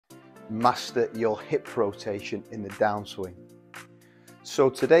master your hip rotation in the downswing. So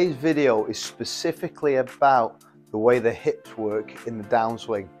today's video is specifically about the way the hips work in the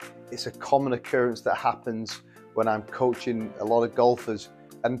downswing. It's a common occurrence that happens when I'm coaching a lot of golfers,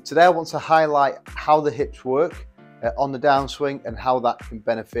 and today I want to highlight how the hips work on the downswing and how that can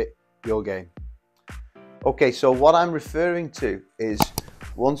benefit your game. Okay, so what I'm referring to is,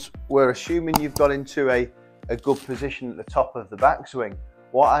 once we're assuming you've got into a good position at the top of the backswing,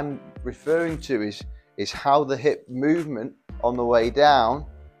 what I'm referring to is how the hip movement on the way down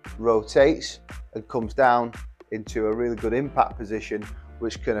rotates and comes down into a really good impact position,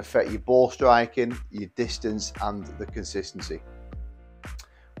 which can affect your ball striking, your distance and the consistency.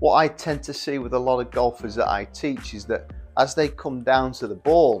 What I tend to see with a lot of golfers that I teach is that as they come down to the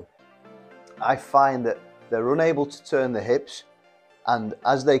ball, I find that they're unable to turn the hips, and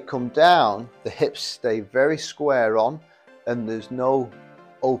as they come down, the hips stay very square on and there's no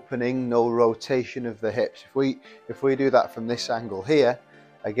opening, no rotation of the hips. If we do that from this angle here,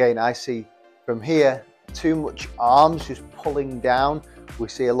 again I see from here too much arms just pulling down. We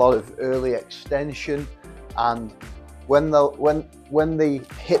see a lot of early extension, and when the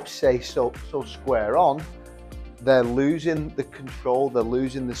hips stay so square on, they're losing the control, they're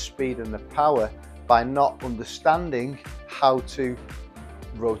losing the speed and the power by not understanding how to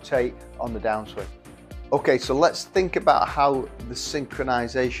rotate on the downswing. Okay, so let's think about how the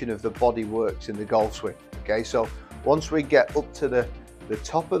synchronization of the body works in the golf swing. Okay, so once we get up to the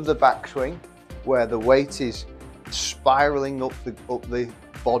top of the backswing, where the weight is spiraling up the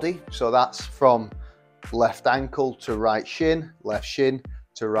body, so that's from left ankle to right shin, left shin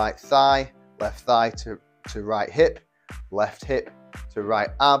to right thigh, left thigh to right hip, left hip to right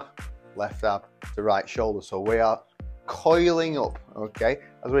ab, left ab to right shoulder. So we are coiling up, okay?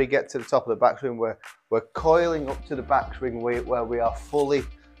 As we get to the top of the backswing, we're coiling up to the backswing where we are fully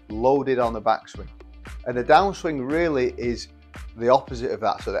loaded on the backswing. And the downswing really is the opposite of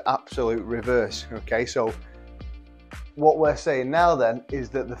that, so the absolute reverse, okay? So what we're saying now then is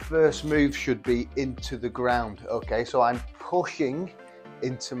that the first move should be into the ground, okay? So I'm pushing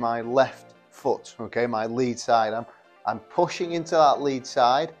into my left foot, okay, my lead side. I'm pushing into that lead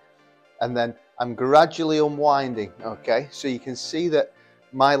side, and then I'm gradually unwinding, okay? So you can see that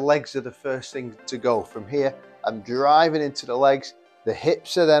my legs are the first thing to go. From here, I'm driving into the legs, the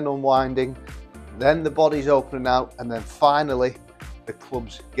hips are then unwinding, then the body's opening out, and then finally the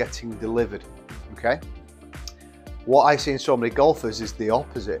club's getting delivered, okay? What I see in so many golfers is the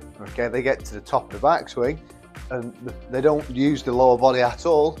opposite, okay? They get to the top of the backswing and they don't use the lower body at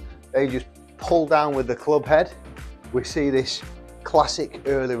all. They just pull down with the club head. We see this classic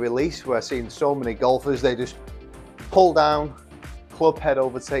early release where I've seen so many golfers, they just pull down, club head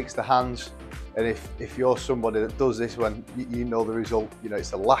overtakes the hands, and if you're somebody that does this, when you know the result, you know,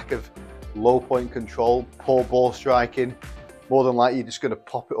 it's a lack of low point control, poor ball striking. More than likely you're just going to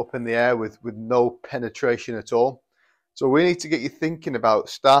pop it up in the air with no penetration at all. So we need to get you thinking about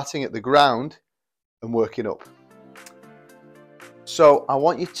starting at the ground and working up. So I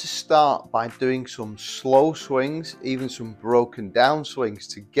want you to start by doing some slow swings, even some broken down swings,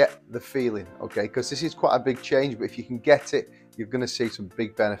 to get the feeling, okay? Because this is quite a big change, but if you can get it, you're going to see some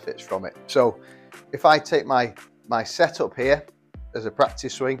big benefits from it. So if I take my setup here as a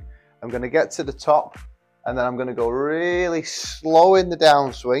practice swing, I'm going to get to the top, and then I'm going to go really slow in the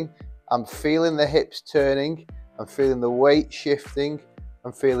downswing. I'm feeling the hips turning, I'm feeling the weight shifting,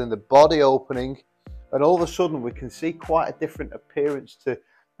 I'm feeling the body opening, and all of a sudden we can see quite a different appearance to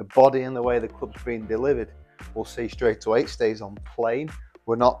the body and the way the club's being delivered. We'll see straight away it stays on plane.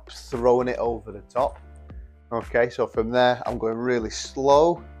 We're not throwing it over the top. Okay, so from there I'm going really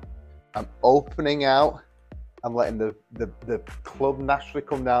slow. I'm opening out. I'm letting the club naturally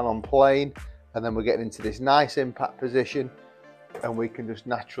come down on plane, and then we're getting into this nice impact position, and we can just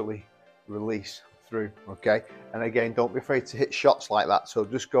naturally release through, okay? And again, don't be afraid to hit shots like that. So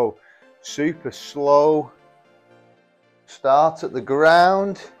just go super slow, start at the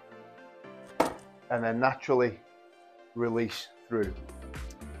ground, and then naturally release through.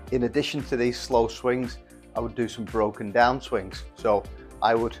 In addition to these slow swings, I would do some broken down swings. So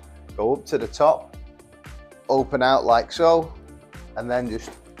I would go up to the top, open out like so, and then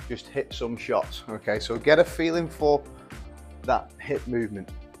just hit some shots, okay? So get a feeling for that hip movement.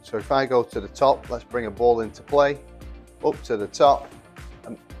 So if I go to the top, let's bring a ball into play, up to the top,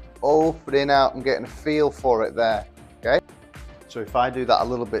 and opening out and getting a feel for it there, okay? So if I do that a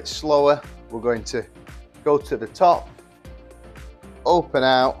little bit slower, we're going to go to the top, open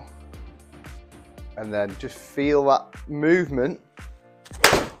out, and then just feel that movement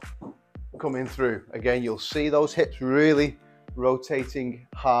coming through. Again, you'll see those hips really rotating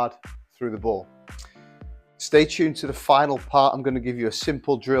hard through the ball. Stay tuned to the final part. I'm going to give you a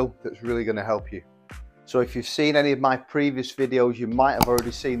simple drill that's really going to help you. So if you've seen any of my previous videos, you might have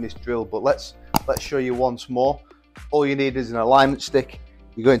already seen this drill, but let's show you once more. All you need is an alignment stick.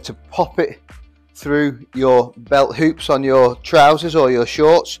 You're going to pop it through your belt hoops on your trousers or your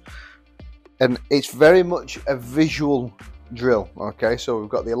shorts, and it's very much a visual drill. Okay, so we've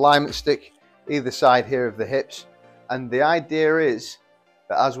got the alignment stick either side here of the hips, and the idea is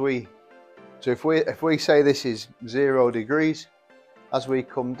that if we say this is 0 degrees, as we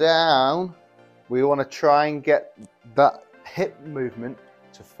come down, we want to try and get that hip movement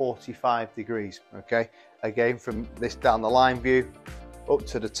to 45 degrees. Okay, again, from this down the line view up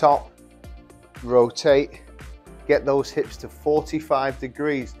to the top, rotate, get those hips to 45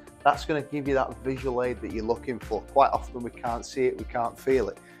 degrees. That's going to give you that visual aid that you're looking for. Quite often we can't see it, we can't feel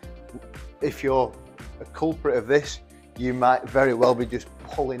it. If you're a culprit of this, you might very well be just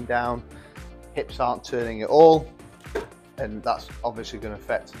pulling down, hips aren't turning at all, and that's obviously going to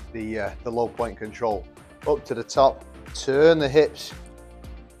affect the low point control. Up to the top, turn the hips,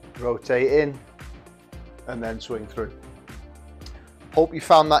 rotate in, and then swing through. Hope you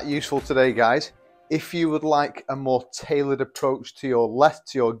found that useful today, guys. If you would like a more tailored approach to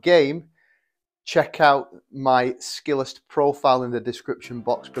your game, check out my Skillist profile in the description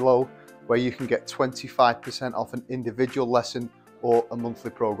box below, where you can get 25% off an individual lesson or a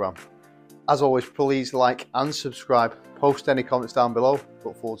monthly program. As always, please like and subscribe. Post any comments down below.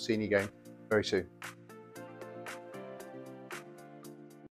 Look forward to seeing you again very soon.